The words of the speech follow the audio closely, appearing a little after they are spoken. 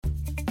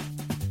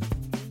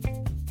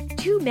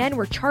two men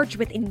were charged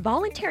with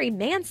involuntary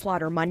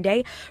manslaughter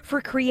Monday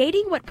for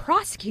creating what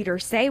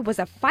prosecutors say was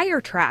a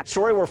fire trap.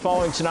 Story we're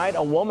following tonight,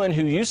 a woman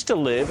who used to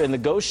live in the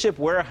Ghost Ship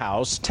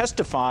warehouse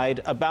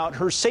testified about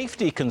her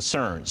safety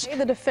concerns.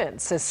 The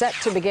defense is set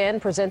to begin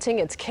presenting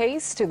its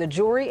case to the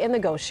jury in the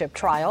Ghost Ship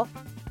trial.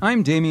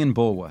 I'm Damian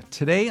Bulwa.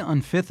 Today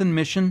on Fifth and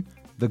Mission,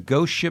 the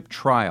Ghost Ship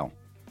trial.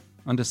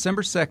 On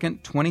December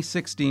 2nd,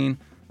 2016,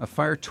 a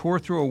fire tore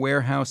through a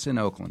warehouse in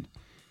Oakland.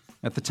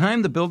 At the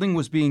time, the building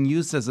was being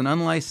used as an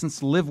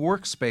unlicensed live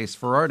workspace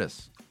for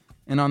artists.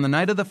 And on the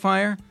night of the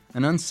fire,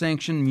 an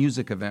unsanctioned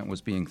music event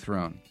was being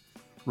thrown.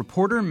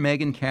 Reporter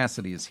Megan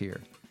Cassidy is here.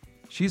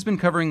 She's been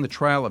covering the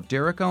trial of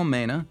Derek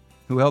Almena,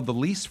 who held the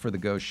lease for the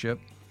Ghost Ship,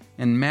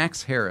 and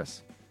Max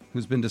Harris,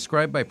 who's been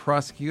described by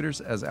prosecutors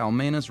as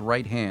Almena's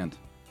right hand.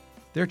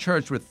 They're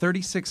charged with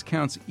 36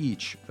 counts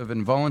each of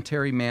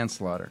involuntary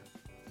manslaughter.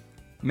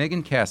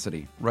 Megan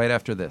Cassidy, right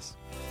after this.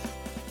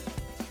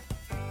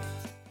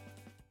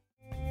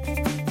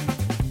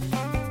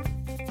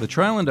 The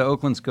trial into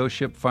Oakland's Ghost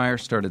Ship fire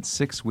started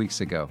 6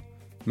 weeks ago.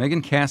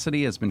 Megan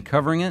Cassidy has been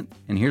covering it,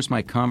 and here's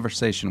my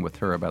conversation with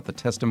her about the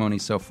testimony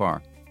so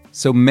far.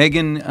 So,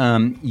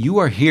 Megan, you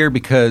are here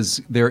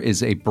because there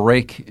is a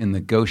break in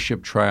the Ghost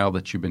Ship trial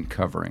that you've been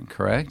covering,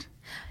 correct?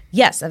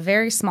 Yes, a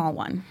very small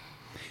one.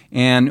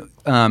 And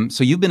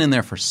so you've been in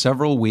there for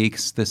several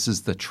weeks. This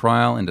is the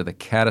trial into the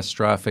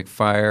catastrophic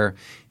fire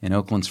in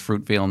Oakland's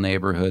Fruitvale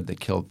neighborhood that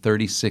killed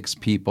 36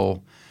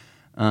 people.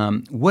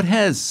 What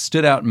has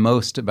stood out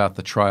most about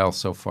the trial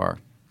so far?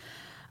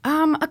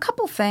 A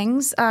couple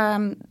things.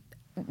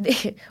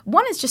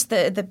 One is just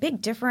the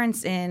big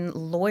difference in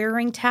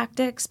lawyering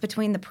tactics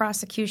between the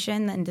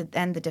prosecution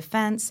and the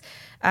defense.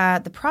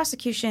 The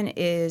prosecution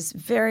is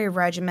very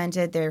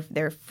regimented.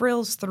 They're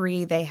frills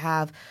three. They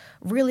have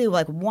really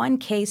like one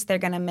case they're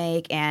going to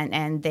make,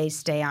 and they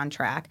stay on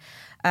track.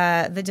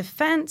 The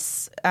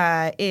defense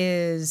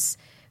is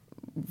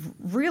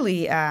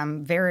really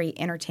very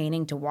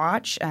entertaining to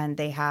watch, and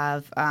they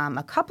have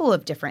a couple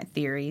of different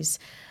theories.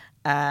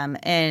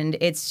 And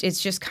it's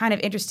just kind of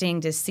interesting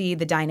to see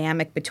the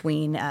dynamic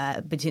between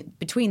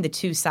the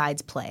two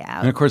sides play out.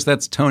 And of course,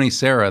 that's Tony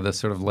Serra, the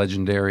sort of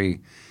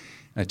legendary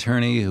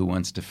attorney who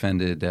once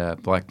defended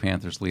Black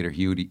Panthers leader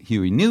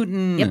Huey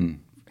Newton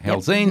and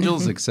Hell's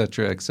Angels, et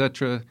cetera, et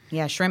cetera.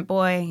 Yeah, Shrimp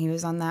Boy, he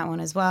was on that one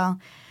as well.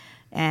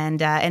 And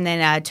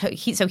then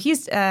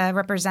he's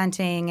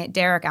representing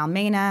Derek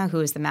Almena, who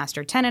is the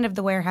master tenant of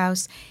the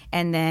warehouse,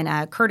 and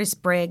then Curtis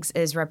Briggs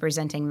is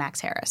representing Max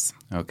Harris.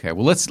 Okay,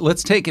 well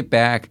let's take it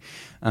back.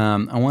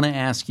 I want to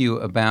ask you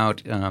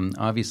about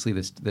obviously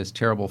this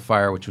terrible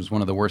fire, which was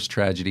one of the worst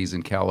tragedies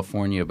in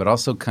California, but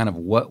also kind of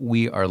what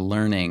we are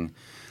learning.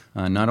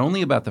 Not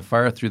only about the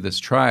fire through this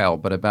trial,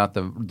 but about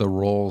the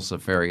roles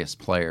of various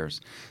players.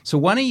 So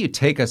why don't you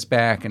take us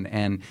back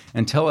and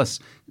tell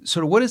us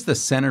sort of what is the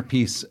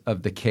centerpiece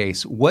of the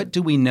case? What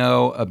do we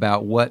know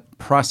about what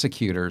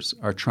prosecutors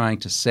are trying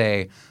to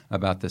say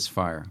about this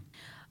fire?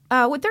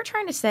 What they're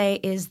trying to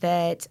say is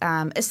that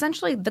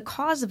essentially the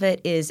cause of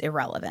it is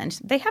irrelevant.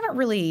 They haven't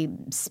really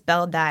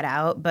spelled that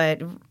out,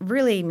 but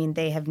really, I mean,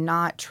 they have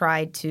not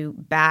tried to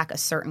back a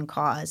certain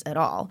cause at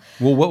all.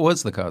 Well, what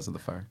was the cause of the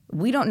fire?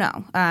 We don't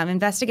know.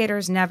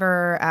 Investigators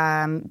never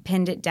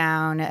pinned it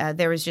down.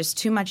 There was just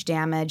too much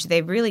damage.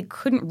 They really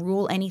couldn't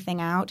rule anything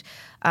out.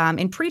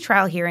 In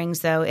pretrial hearings,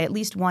 though, at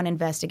least one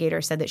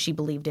investigator said that she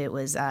believed it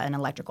was an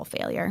electrical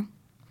failure.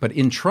 But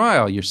in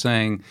trial, you're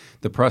saying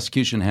the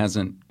prosecution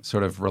hasn't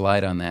sort of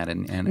relied on that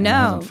and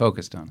hasn't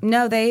focused on it.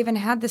 No, they even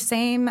had the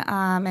same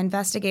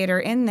investigator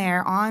in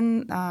there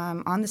on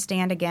the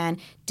stand again,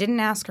 didn't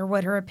ask her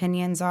what her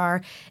opinions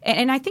are.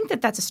 And I think that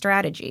that's a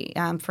strategy.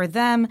 For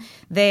them,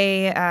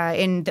 they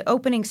in the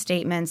opening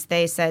statements,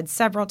 they said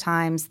several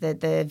times that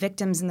the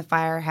victims in the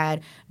fire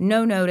had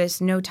no notice,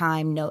 no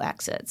time, no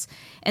exits.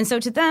 And so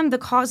to them, the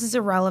cause is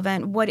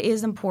irrelevant. What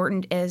is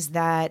important is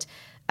that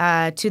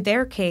to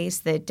their case,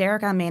 that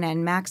Derek Almena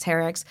and Max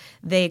Harris,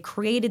 they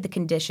created the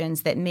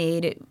conditions that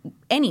made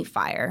any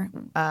fire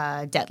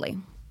deadly.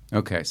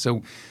 Okay,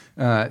 so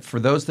for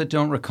those that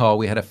don't recall,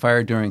 we had a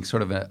fire during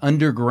sort of an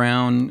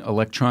underground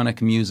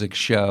electronic music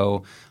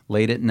show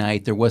late at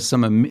night. There was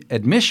some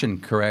admission,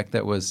 correct,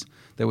 that was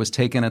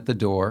taken at the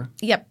door.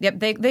 Yep.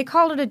 They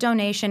called it a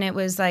donation. It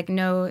was like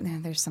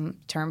there's some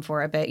term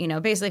for it, but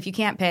basically, if you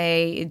can't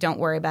pay, don't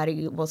worry about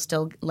it. We'll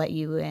still let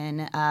you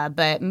in.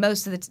 But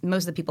most of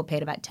the people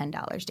paid about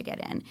 $10 to get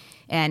in,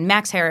 and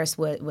Max Harris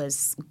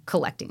was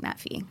collecting that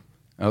fee.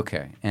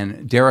 Okay,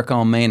 and Derek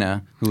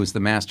Almena, who was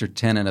the master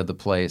tenant of the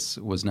place,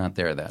 was not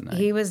there that night.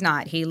 He was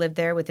not. He lived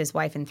there with his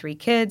wife and 3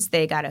 kids.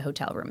 They got a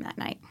hotel room that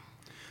night.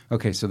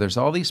 Okay, so there's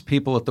all these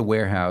people at the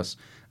warehouse.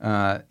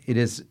 It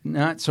is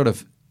not sort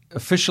of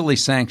officially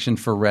sanctioned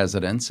for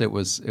residents. It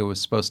was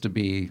supposed to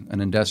be an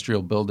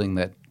industrial building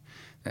that,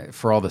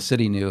 for all the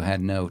city knew,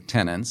 had no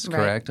tenants,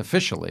 correct?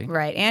 Officially.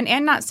 Right,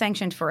 and not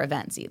sanctioned for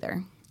events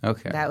either.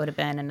 Okay. That would have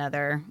been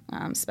another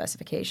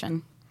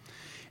specification.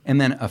 And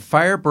then a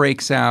fire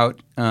breaks out,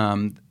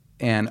 and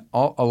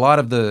a lot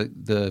of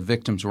the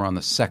victims were on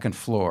the second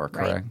floor,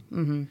 correct? Right.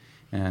 Mm-hmm.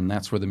 and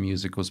that's where the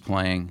music was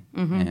playing.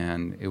 Mm-hmm.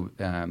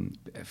 And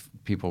if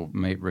people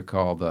may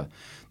recall the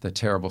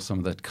some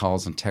of the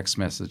calls and text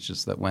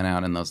messages that went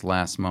out in those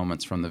last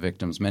moments from the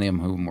victims, many of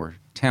whom were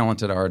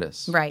talented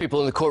artists. Right.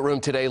 People in the courtroom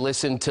today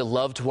listened to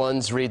loved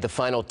ones read the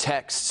final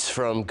texts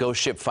from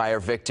Ghost Ship fire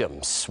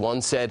victims.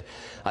 One said,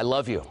 "I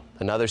love you."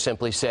 Another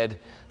simply said,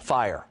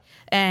 "Fire."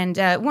 And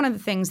one of the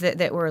things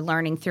that we're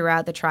learning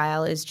throughout the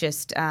trial is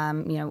just,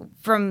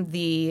 from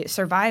the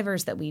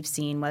survivors that we've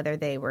seen, whether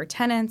they were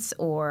tenants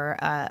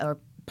or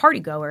party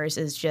goers,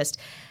 is just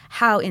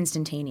how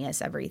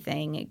instantaneous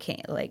everything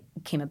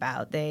came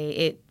about.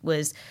 It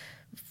was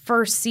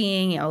first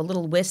seeing a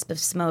little wisp of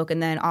smoke,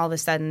 and then all of a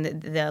sudden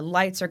the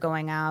lights are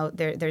going out.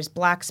 There's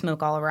black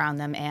smoke all around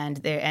them, and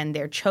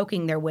they're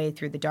choking their way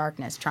through the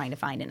darkness trying to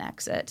find an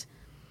exit.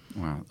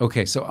 Wow.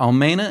 Okay, so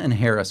Almena and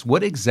Harris,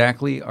 what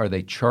exactly are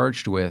they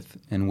charged with,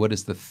 and what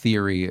is the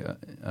theory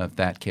of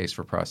that case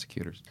for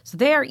prosecutors? So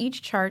they are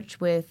each charged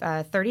with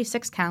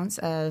 36 counts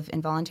of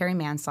involuntary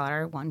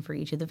manslaughter, one for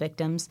each of the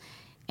victims.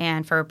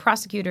 And for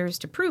prosecutors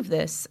to prove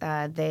this,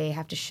 they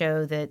have to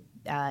show that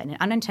an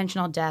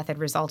unintentional death had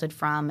resulted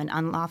from an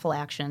unlawful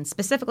action,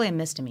 specifically a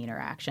misdemeanor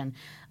action,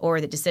 or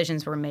that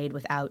decisions were made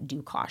without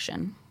due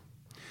caution.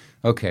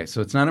 Okay, so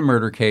it's not a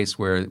murder case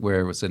where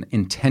it was an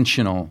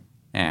intentional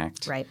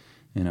act, right?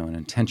 An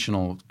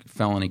intentional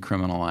felony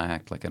criminal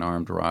act like an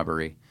armed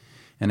robbery,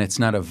 and it's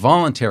not a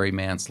voluntary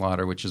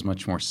manslaughter, which is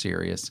much more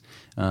serious.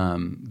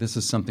 This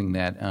is something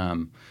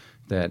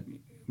that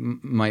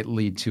might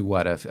lead to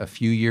what a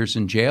few years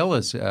in jail.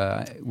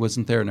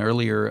 Wasn't there an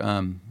earlier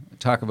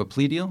talk of a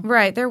plea deal?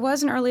 Right, there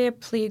was an earlier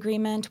plea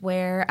agreement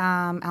where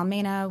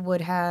Almena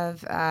would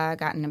have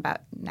gotten about,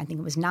 I think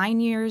it was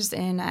 9 years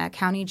in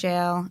county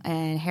jail,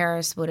 and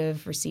Harris would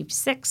have received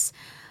 6.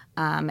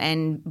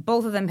 And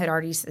both of them had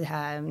already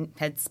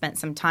had spent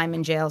some time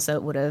in jail, so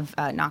it would have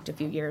knocked a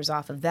few years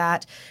off of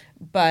that.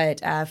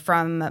 But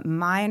from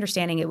my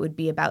understanding, it would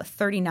be about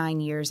 39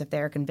 years if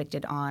they're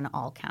convicted on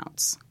all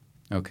counts.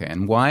 Okay,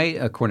 and why,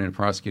 according to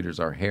prosecutors,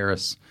 are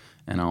Harris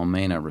and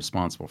Almena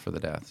responsible for the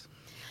deaths?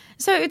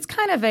 So it's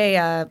kind of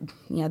a,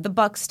 the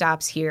buck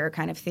stops here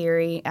kind of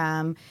theory.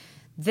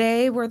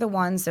 They were the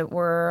ones that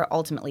were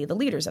ultimately the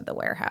leaders of the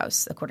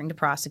warehouse, according to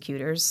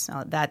prosecutors.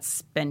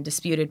 That's been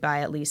disputed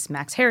by at least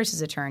Max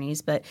Harris's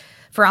attorneys. But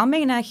for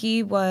Almena,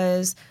 he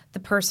was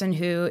the person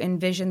who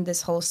envisioned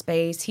this whole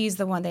space. He's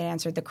the one that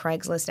answered the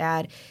Craigslist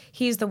ad.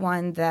 He's the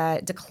one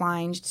that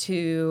declined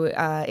to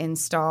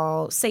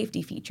install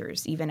safety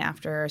features, even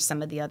after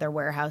some of the other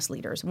warehouse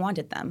leaders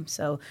wanted them.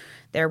 So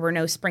there were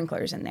no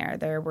sprinklers in there.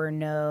 There were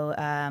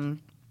no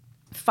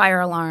fire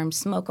alarms,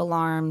 smoke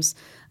alarms,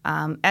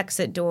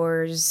 exit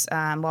doors.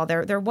 While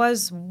there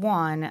was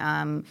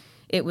one,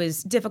 it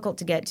was difficult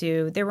to get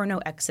to. There were no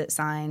exit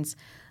signs.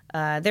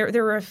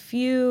 There were a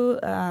few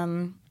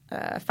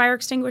fire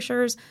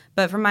extinguishers,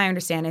 but from my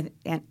understanding,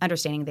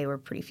 they were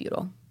pretty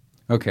futile.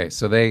 Okay,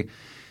 so they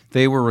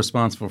were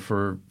responsible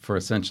for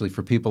essentially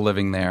for people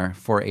living there,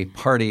 for a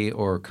party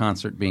or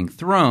concert being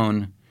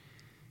thrown,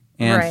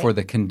 and for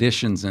the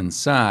conditions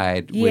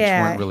inside, which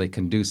weren't really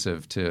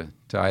conducive to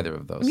either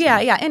of those. Yeah,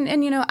 things. Yeah. And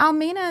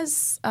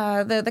Almena's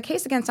the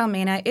case against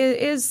Almena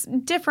is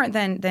different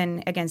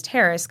than against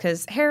Harris,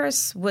 because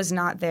Harris was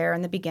not there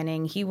in the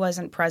beginning. He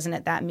wasn't present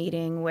at that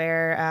meeting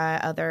where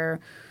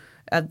other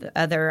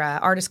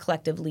artist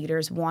collective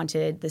leaders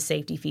wanted the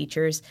safety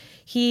features.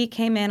 He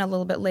came in a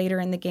little bit later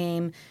in the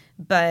game,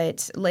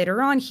 but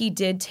later on he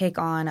did take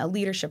on a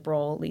leadership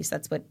role. At least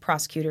that's what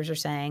prosecutors are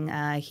saying.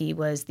 He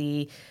was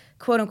the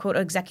quote-unquote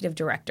executive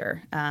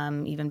director,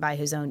 even by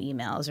his own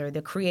emails, or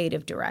the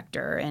creative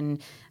director, and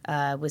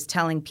was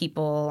telling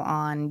people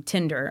on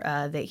Tinder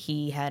that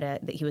he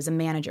was a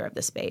manager of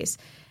the space,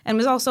 and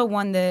was also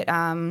one that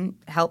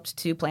helped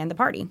to plan the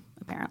party,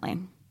 apparently.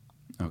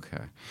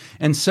 Okay.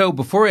 And so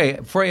before I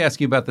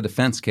ask you about the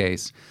defense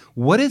case,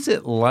 what is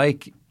it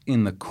like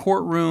in the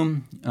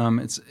courtroom?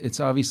 It's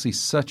obviously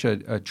such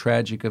a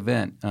tragic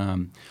event.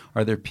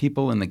 Are there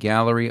people in the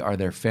gallery? Are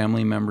there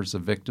family members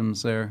of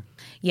victims there?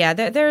 Yeah,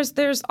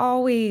 there's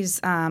always,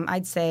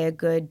 I'd say, a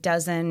good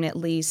dozen at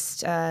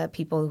least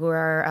people who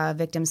are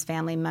victims'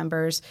 family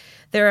members.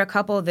 There are a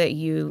couple that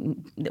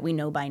we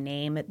know by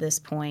name at this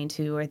point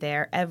who are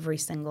there every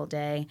single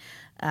day,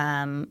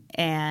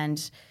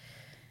 and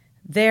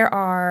there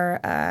are,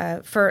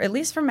 at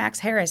least for Max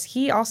Harris,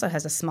 he also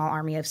has a small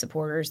army of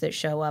supporters that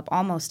show up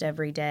almost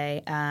every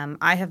day.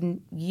 I have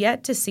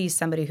yet to see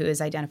somebody who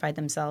has identified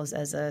themselves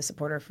as a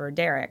supporter for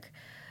Derek.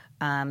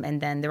 And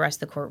then the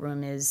rest of the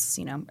courtroom is,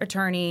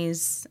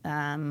 attorneys.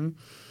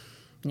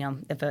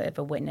 If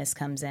a witness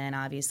comes in,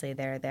 obviously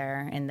they're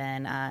there, and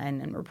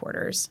then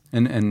reporters.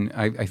 And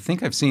I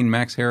think I've seen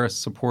Max Harris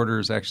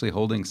supporters actually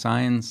holding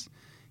signs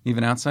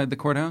even outside the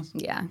courthouse?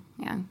 Yeah.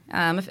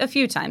 A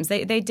few times.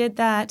 They did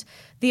that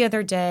the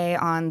other day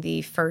on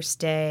the first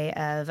day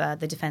of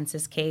the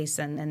defense's case,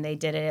 and they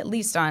did it at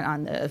least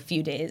on a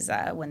few days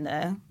when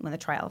the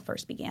trial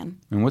first began.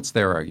 And what's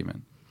their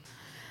argument?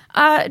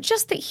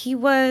 Just that he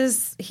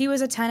was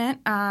a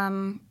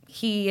tenant.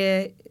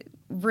 He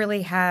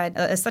really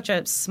had such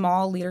a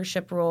small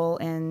leadership role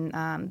in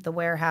the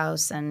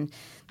warehouse, and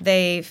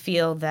they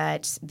feel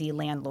that the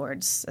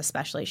landlords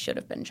especially should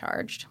have been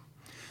charged.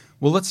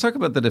 Well, let's talk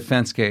about the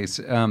defense case.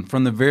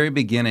 From the very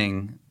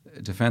beginning,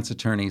 defense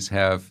attorneys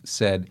have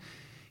said,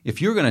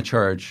 if you're going to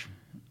charge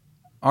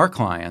our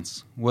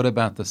clients, what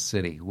about the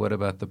city? What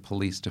about the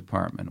police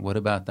department? What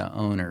about the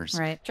owners?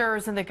 Right.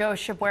 Jurors in the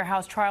Ghost Ship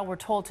warehouse trial were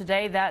told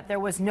today that there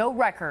was no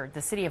record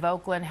the city of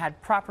Oakland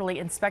had properly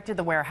inspected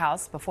the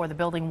warehouse before the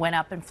building went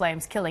up in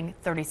flames, killing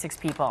 36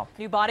 people.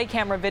 New body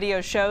camera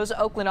video shows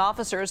Oakland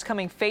officers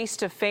coming face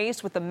to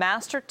face with the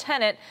master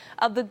tenant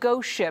of the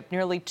Ghost Ship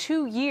nearly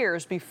 2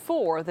 years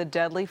before the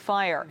deadly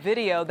fire.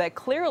 Video that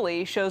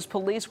clearly shows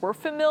police were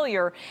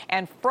familiar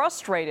and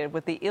frustrated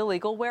with the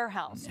illegal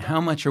warehouse.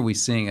 How much are we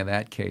seeing of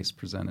that case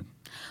presented?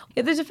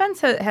 The defense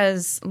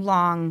has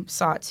long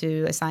sought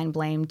to assign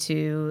blame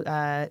to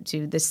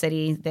the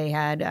city. They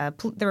had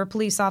there were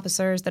police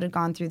officers that had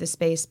gone through the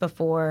space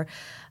before.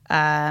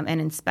 An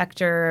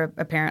inspector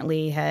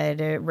apparently had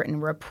written a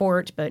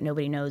report, but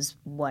nobody knows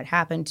what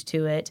happened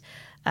to it.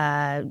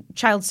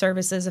 Child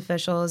services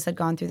officials had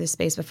gone through the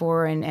space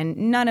before, and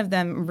none of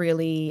them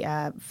really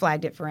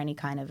flagged it for any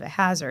kind of a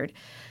hazard.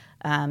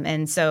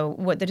 And so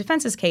what the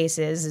defense's case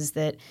is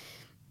that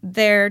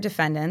their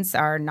defendants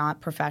are not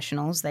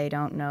professionals. They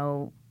don't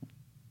know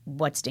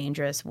what's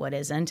dangerous, what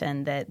isn't,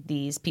 and that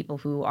these people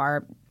who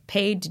are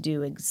paid to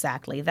do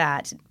exactly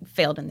that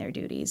failed in their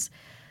duties.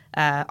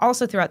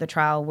 Also throughout the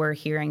trial, we're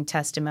hearing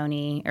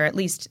testimony, or at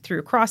least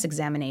through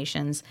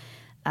cross-examinations,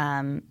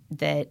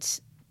 that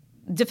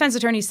defense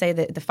attorneys say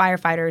that the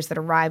firefighters that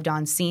arrived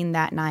on scene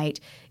that night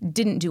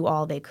didn't do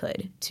all they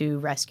could to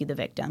rescue the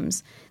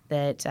victims.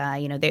 That,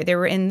 they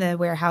were in the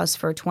warehouse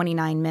for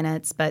 29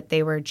 minutes, but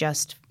they were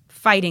just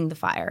fighting the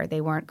fire.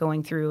 They weren't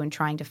going through and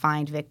trying to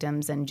find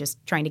victims and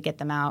just trying to get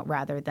them out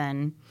rather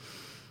than...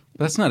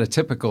 That's not a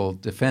typical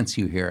defense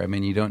you hear. I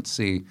mean, you don't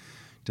see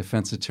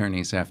defense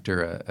attorneys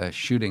after a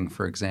shooting,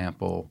 for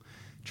example,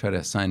 try to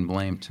assign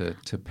blame to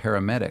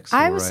paramedics.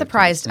 I was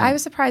surprised. I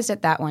was surprised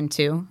at that one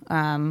too.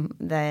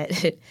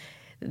 That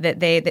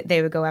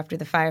they would go after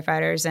the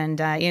firefighters, and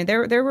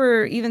there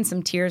were even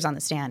some tears on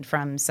the stand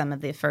from some of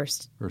the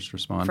first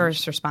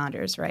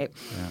responders. Right.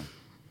 Yeah.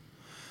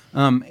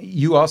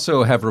 You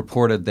also have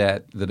reported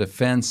that the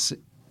defense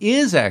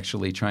is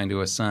actually trying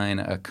to assign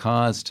a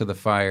cause to the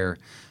fire,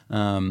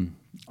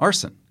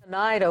 arson.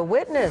 Tonight, a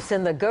witness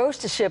in the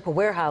Ghost Ship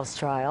warehouse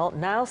trial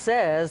now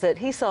says that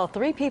he saw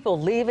 3 people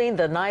leaving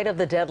the night of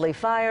the deadly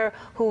fire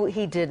who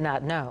he did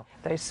not know.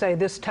 They say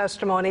this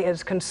testimony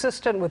is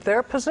consistent with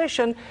their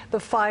position. The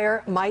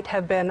fire might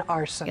have been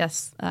arson.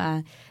 Yes,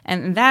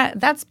 and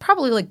that's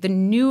probably like the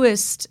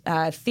newest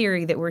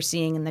theory that we're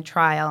seeing in the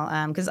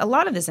trial, because a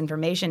lot of this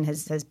information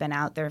has been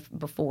out there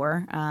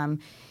before,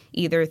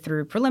 either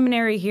through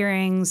preliminary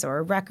hearings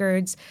or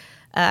records.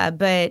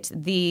 But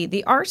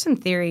the arson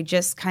theory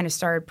just kind of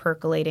started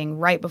percolating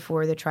right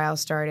before the trial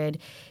started,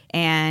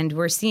 and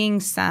we're seeing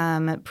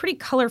some pretty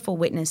colorful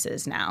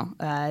witnesses now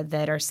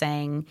that are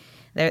saying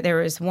there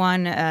was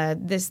one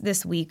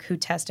this week who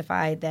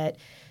testified that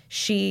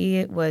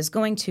she was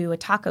going to a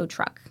taco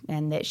truck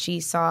and that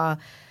she saw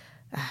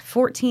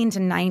 14 to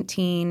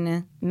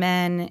 19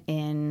 men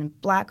in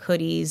black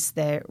hoodies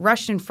that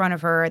rushed in front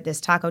of her at this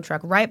taco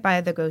truck right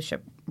by the Ghost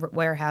Ship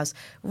warehouse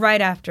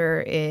right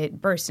after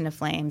it burst into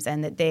flames,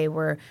 and that they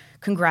were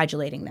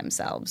congratulating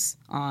themselves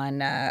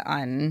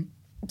on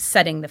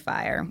setting the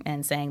fire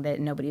and saying that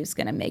nobody was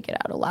going to make it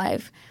out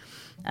alive.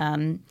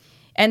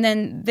 And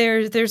then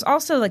there's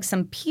also like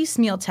some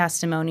piecemeal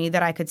testimony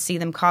that I could see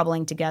them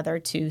cobbling together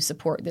to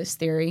support this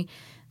theory.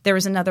 There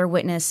was another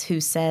witness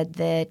who said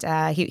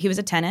that he was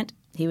a tenant.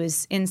 He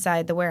was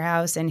inside the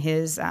warehouse in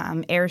his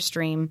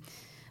Airstream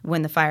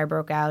when the fire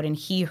broke out, and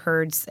he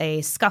heard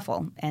a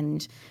scuffle.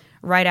 And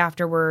right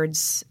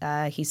afterwards,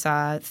 he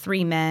saw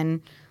 3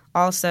 men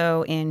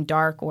also in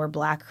dark or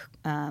black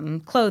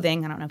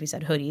clothing. I don't know if he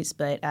said hoodies,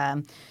 but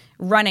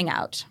running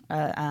out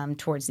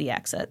towards the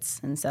exits.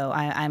 And so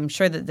I'm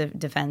sure that the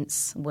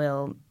defense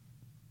will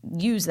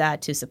use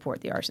that to support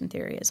the arson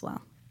theory as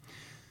well.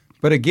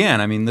 But again,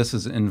 I mean, this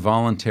is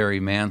involuntary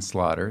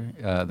manslaughter.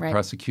 The Right.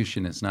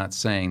 prosecution is not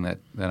saying that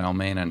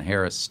Almena and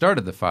Harris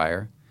started the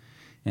fire.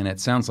 And it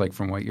sounds like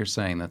from what you're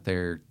saying that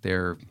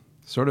they're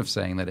sort of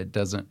saying that it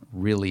doesn't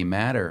really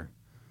matter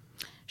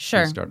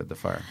Sure. who started the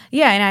fire.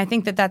 Yeah, and I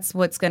think that that's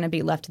what's going to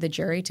be left to the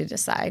jury to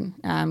decide,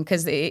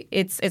 because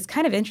it's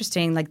kind of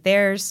interesting. Like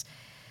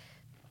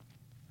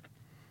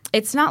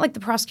it's not like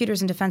the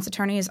prosecutors and defense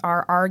attorneys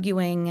are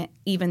arguing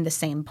even the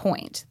same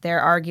point.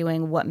 They're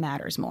arguing what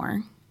matters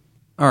more.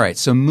 All right,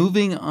 so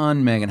moving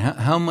on, Megan,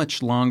 how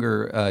much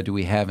longer do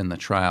we have in the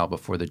trial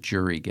before the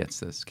jury gets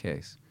this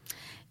case?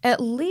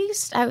 At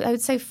least, I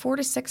would say 4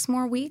 to 6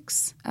 more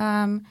weeks.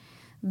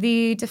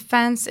 The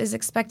defense is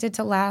expected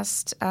to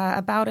last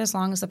about as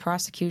long as the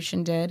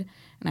prosecution did.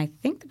 And I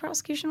think the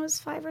prosecution was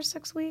 5 or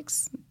 6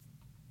 weeks.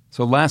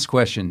 So last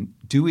question,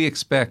 do we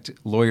expect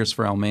lawyers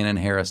for Almena and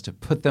Harris to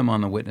put them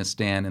on the witness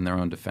stand in their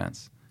own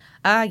defense?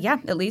 Yeah,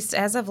 at least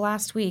as of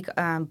last week,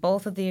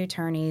 both of the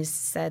attorneys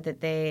said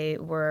that they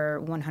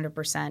were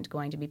 100%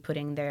 going to be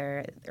putting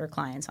their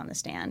clients on the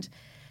stand.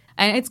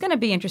 And it's going to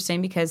be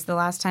interesting because the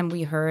last time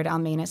we heard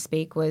Almena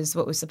speak was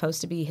what was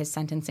supposed to be his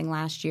sentencing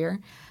last year.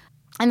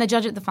 And the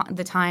judge at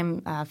the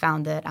time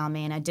found that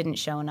Almena didn't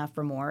show enough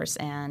remorse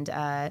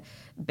and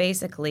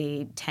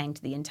basically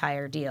tanked the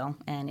entire deal.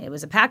 And it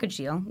was a package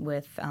deal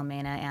with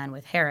Almena and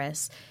with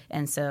Harris.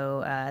 And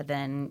so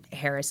then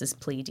Harris's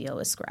plea deal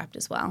was scrapped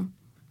as well.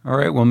 All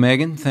right. Well,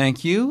 Megan,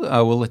 thank you.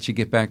 We'll let you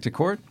get back to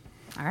court.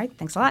 All right.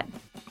 Thanks a lot.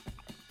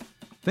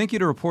 Thank you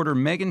to reporter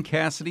Megan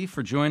Cassidy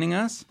for joining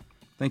us.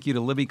 Thank you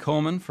to Libby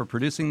Coleman for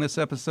producing this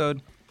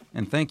episode.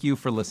 And thank you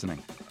for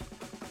listening.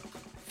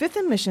 Fifth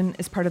and Mission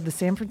is part of the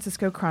San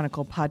Francisco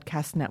Chronicle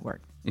podcast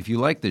network. If you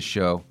like this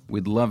show,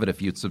 we'd love it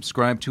if you'd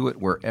subscribe to it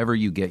wherever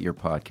you get your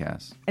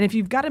podcasts. And if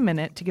you've got a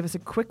minute to give us a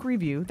quick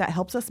review, that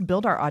helps us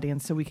build our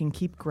audience so we can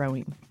keep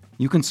growing.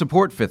 You can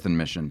support Fifth and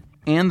Mission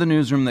and the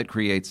newsroom that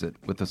creates it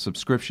with a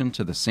subscription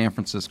to the San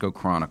Francisco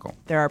Chronicle.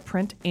 There are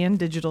print and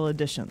digital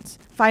editions.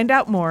 Find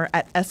out more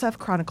at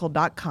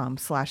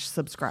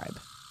sfchronicle.com/subscribe.